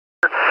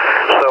So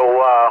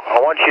I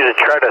want you to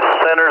try to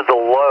center the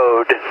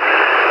load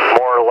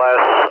more or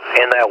less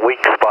in that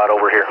weak spot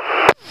over here.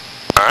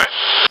 All right.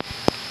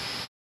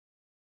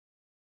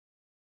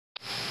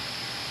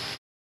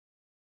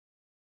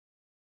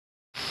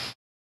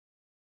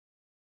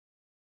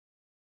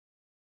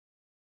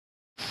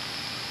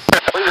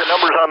 I believe the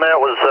numbers on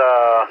that was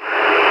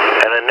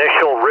an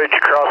initial ridge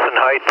crossing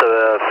height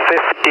of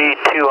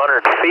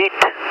 5,200 feet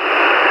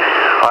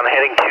on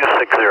heading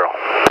 260.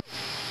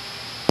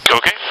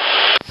 Okay.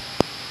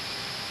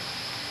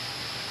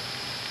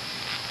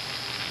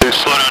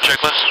 Slow down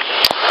checklist.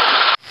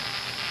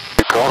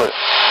 You called it.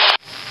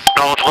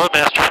 Knowledge load,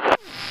 master.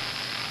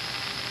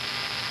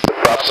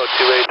 Flaps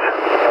 28,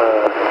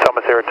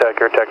 Thomas Fire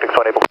Dec, air tactics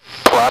unable.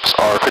 Flaps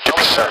are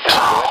 50%.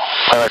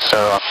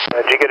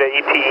 Did you get an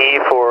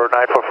EPE for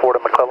 944 to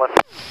McClellan?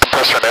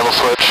 Compressor enable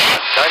switch.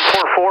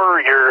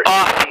 944, your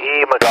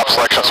EPE McClellan. Drop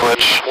selection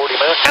switch. 40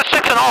 minutes. Got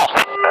 6 in all.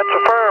 That's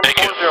affirmed.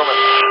 Thank you. 40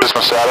 minutes.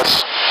 Dismal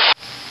status.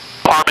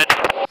 Armid.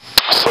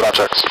 Slow down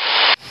checks.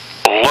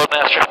 Load,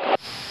 master.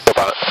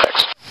 Go on it.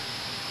 Thanks.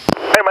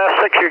 Hey,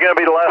 MAFFS6, you're going to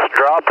be the last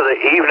drop of the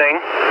evening,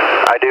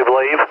 I do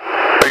believe.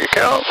 There you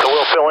go. So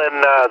we'll fill in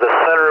the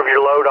center of your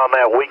load on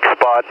that weak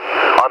spot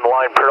on the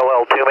line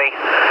parallel to me.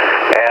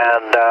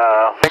 And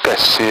I think I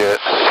see it.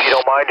 if you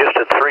don't mind, just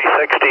at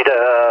 360 to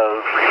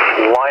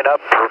line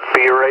up,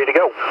 be ready to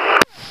go.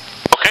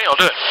 Okay, I'll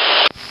do it.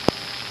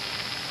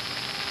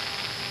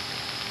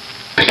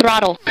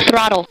 Throttle,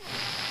 throttle.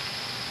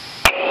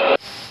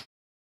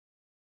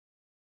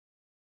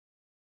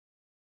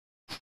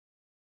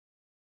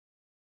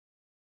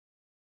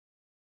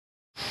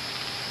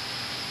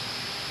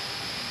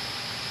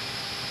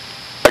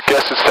 I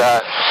guess it's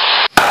that.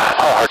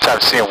 Hard time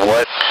seeing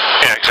what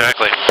Yeah,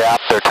 exactly. gap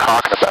they're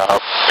talking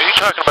about. Are you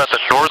talking about the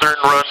northern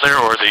run there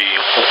or the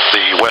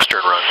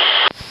western run?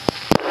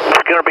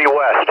 It's going to be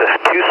west.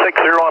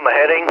 260 on the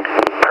heading,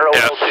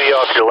 parallel to you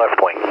off your left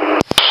wing.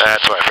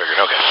 That's what I figured.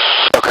 Okay.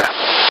 Okay.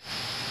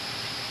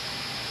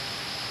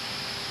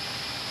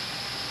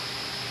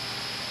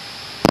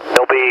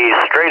 They'll be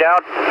straight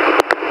out.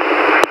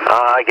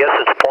 I guess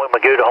it's Point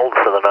Magoo to hold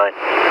for the 9.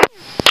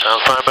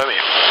 Sounds fine by me.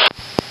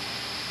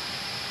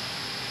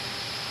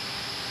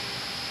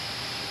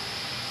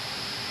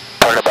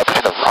 Talking about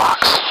between the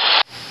rocks.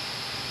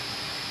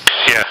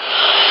 Yeah.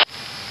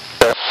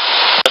 Okay.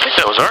 I think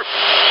that was our.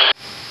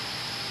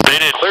 They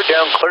did. Cleared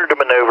down, cleared to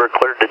maneuver,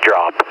 cleared to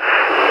drop.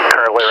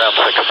 Currently around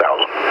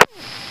 6,000.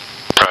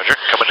 Roger,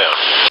 coming down.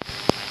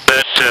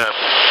 That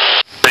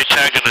they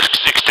tagged in this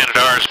extended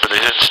hours, but they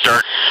didn't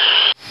start.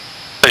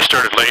 They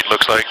started late,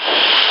 looks like.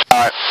 All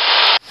right.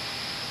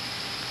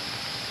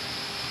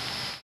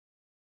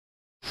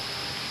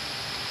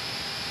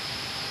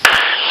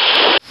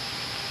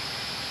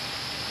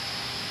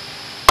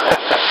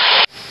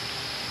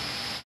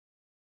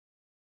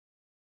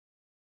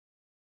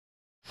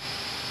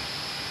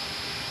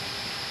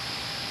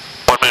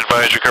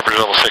 Advisory covers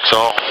level 6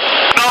 all.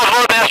 No,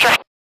 load, master.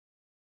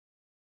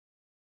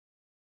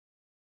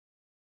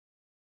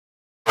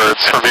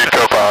 It's reviewed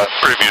co-pilot.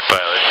 Reviewed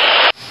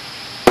pilot.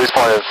 Police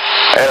point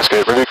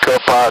escape. Reviewed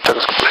co-pilot. Check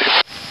is complete.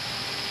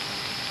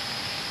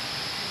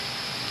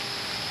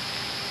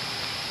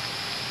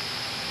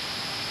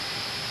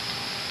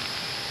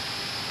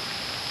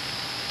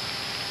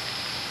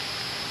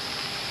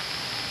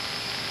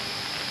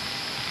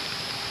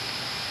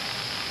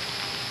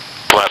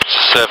 Flaps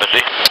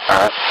 70. All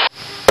right.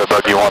 So,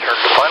 Bug, you want Turn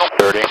to final.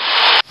 30.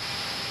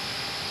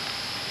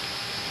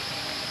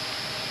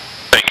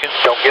 Thank you.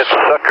 Don't get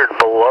suckered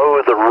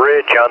below the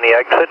ridge on the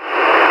exit.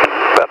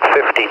 About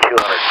 5,200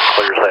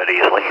 clears that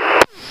easily.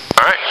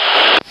 All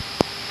right.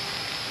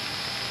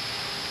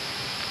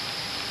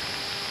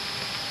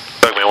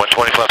 Bug me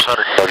 120 flaps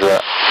 100. Roger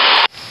that.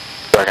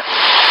 Second.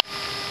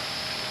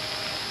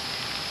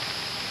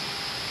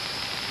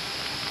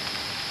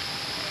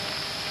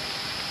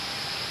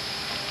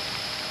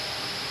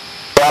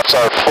 Flaps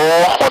are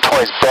full.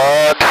 120's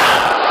bugged.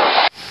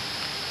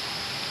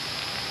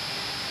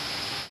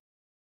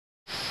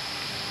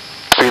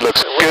 Speed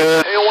looks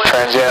good.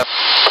 Transient.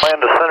 Plan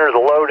to center the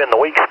load in the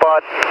weak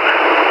spot.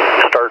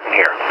 Starting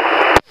here.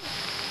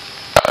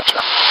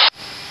 Gotcha.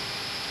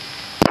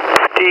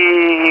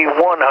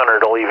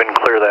 5,100 will even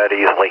clear that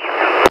easily.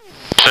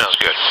 Sounds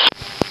good.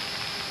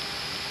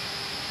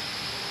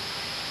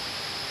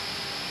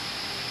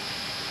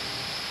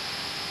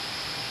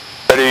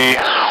 Ready,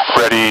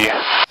 ready,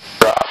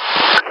 drop.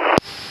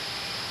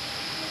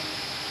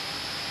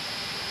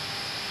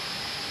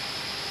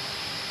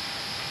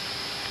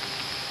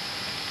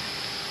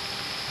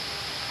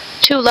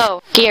 Too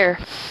low, gear.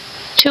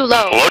 Too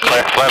low. Load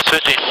clear. Flaps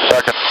 50.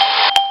 Second.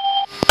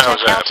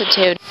 How's that?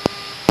 Altitude.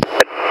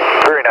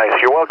 Very nice.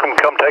 You're welcome.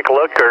 Come take a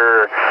look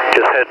or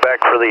just head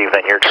back for the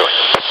evening. Your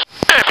choice.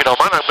 If you don't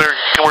mind, we're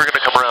going to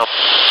come around,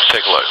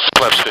 take a look.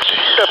 Flaps 50.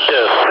 Up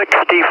to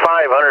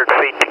 6,500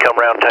 feet to come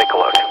around and take a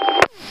look.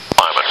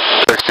 Lyman.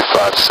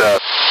 65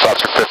 set.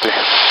 Flaps are 50.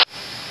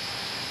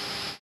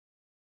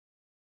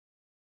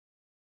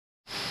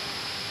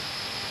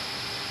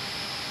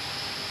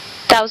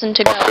 1,000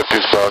 to go.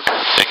 150's bugged.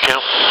 Thank you.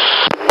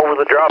 Over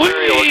the drop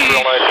area, looks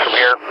real nice from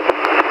here.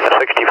 At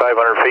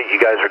 6,500 feet, you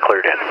guys are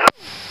cleared in.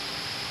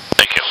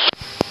 Thank you.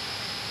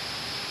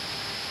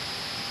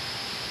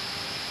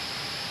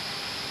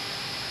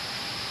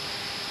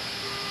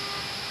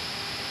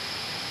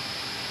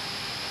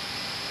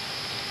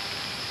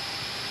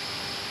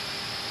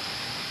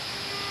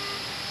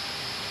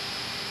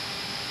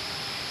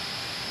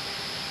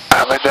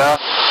 Hammer down.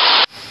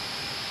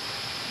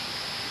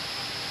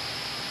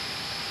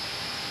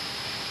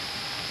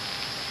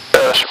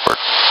 Yeah, that should work.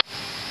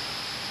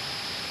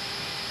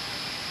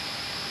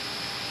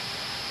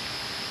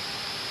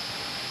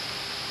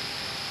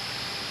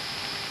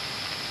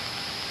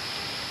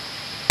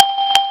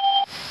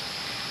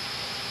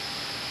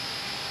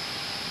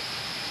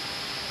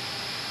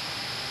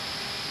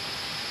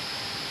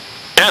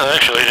 Yeah, that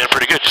actually did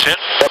pretty good, Sid.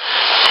 Yep.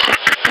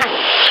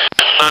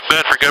 Not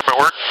bad for government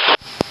work.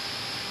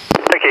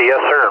 Thank you,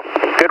 yes sir.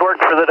 Good work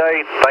for the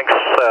day. Thanks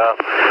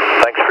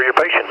for your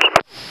patience.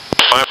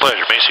 My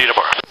pleasure. May see you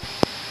tomorrow.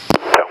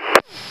 So,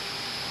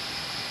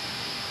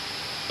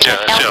 Yeah,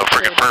 that's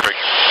freaking perfect.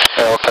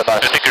 Yeah, okay,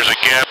 nice. I think there's a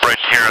gap right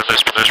here on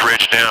this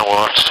ridge down.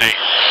 We'll have to see.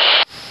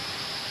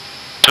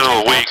 It's a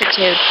little weak.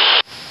 Altitude.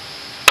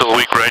 It's a little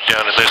weak right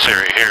down in this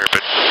area here,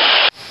 but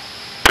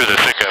through the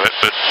thick of it.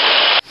 But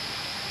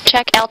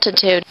Check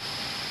altitude.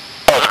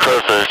 That was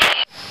perfect.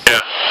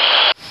 yeah,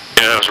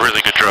 that was a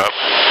really good drop.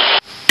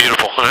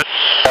 Beautiful, huh?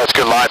 That's a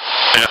good line.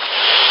 Yeah.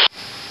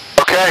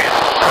 Okay,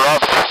 we're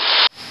up.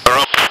 We're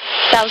up.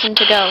 1,000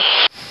 to go.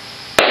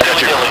 I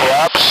got your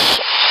flaps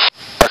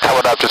are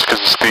coming up just because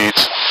of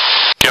speeds.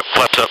 Yep,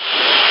 flaps up.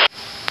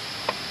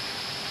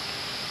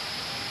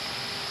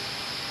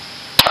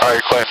 Alright,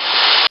 you're clean.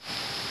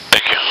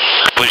 Thank you.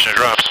 Completion of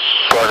drops.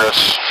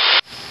 Progress.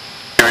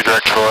 Give me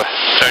direct, Troy.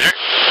 Roger.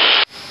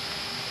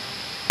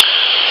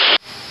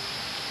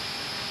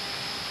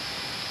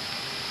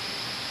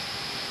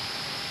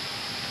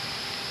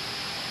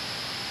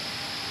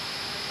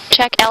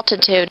 Check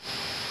altitude.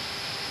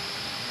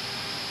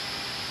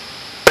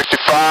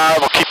 65,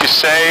 we'll keep you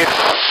safe.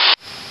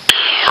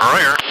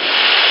 Royer.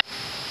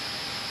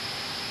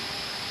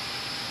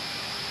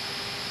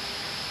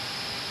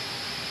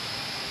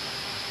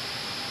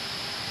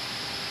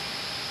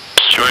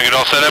 Do you want to get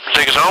all set up and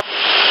take us home?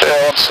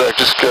 Yeah, 1 sec,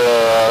 just,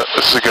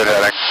 this is a good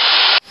heading.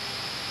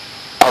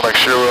 I'll make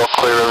sure we'll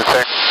clear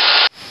everything.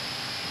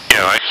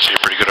 Yeah, I can see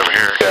it pretty good over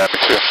here. Yeah, me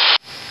too.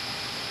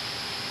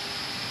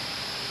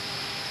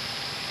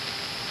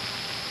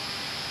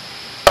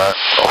 Alright,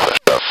 all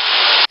finished up.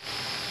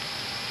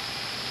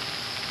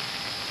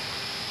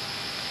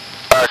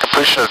 Alright,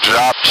 completion of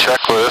drop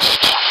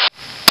checklist.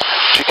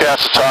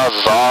 GCAS tiles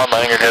is on,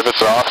 landing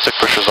inhibits on, stick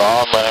pushers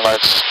on, landing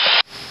lights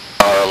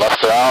are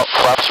left out,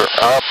 flaps are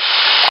up,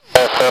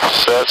 FF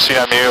set,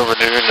 CMU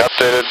renewed and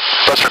updated,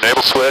 thruster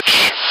enable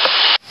switch,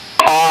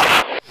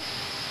 off.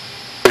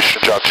 Completion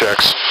of drop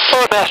checks.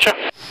 forward master.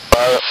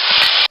 Pilot.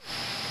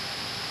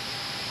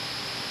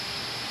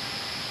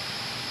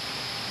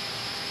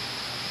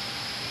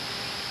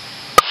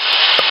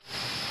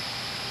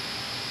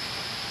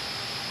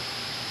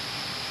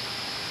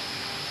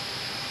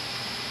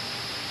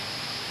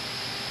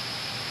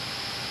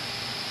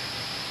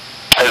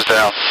 Heads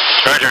down.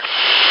 Roger.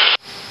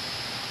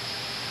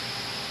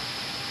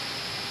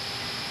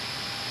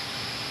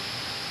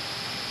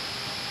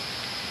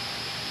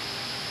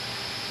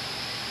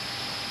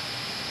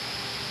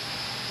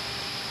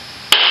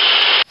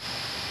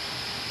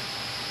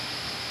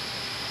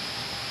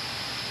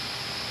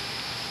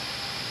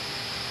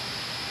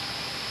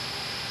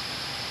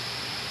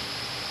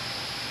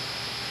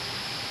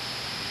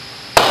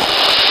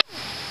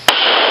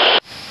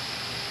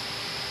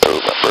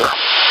 November.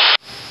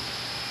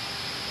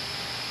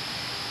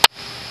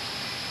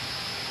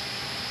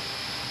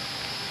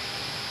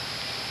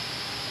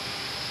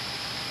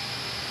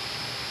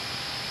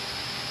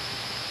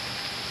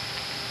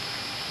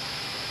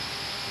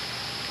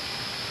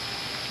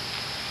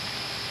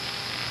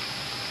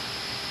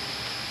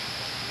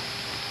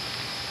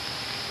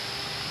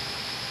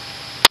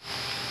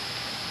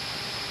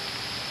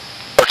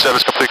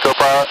 Service complete,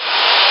 co-pilot.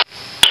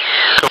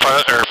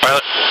 Co-pilot or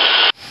pilot?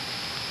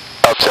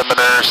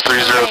 Altimeters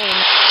 30.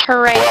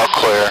 Hooray. Well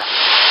clear.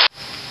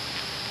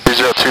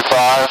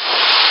 3025.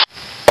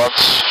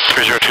 Once.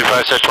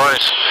 3025 said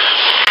twice.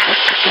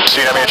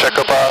 CNME check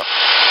co-pilot.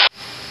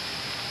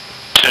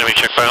 Enemy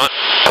check pilot.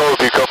 Total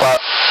view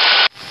co-pilot.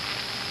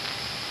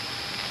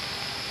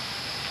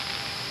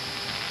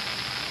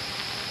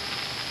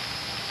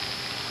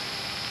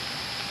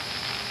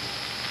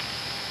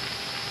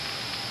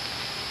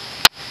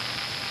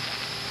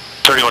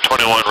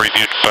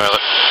 Reviewed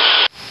pilot.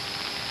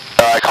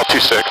 I call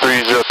 26,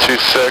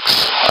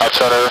 3026,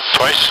 outsider.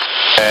 Twice.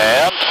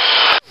 And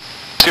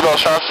seatbelt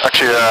shot.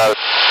 Actually,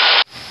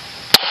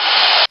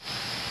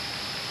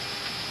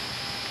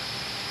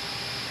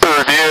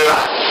 review.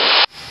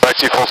 Right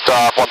to full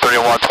stop,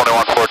 131,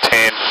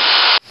 2114.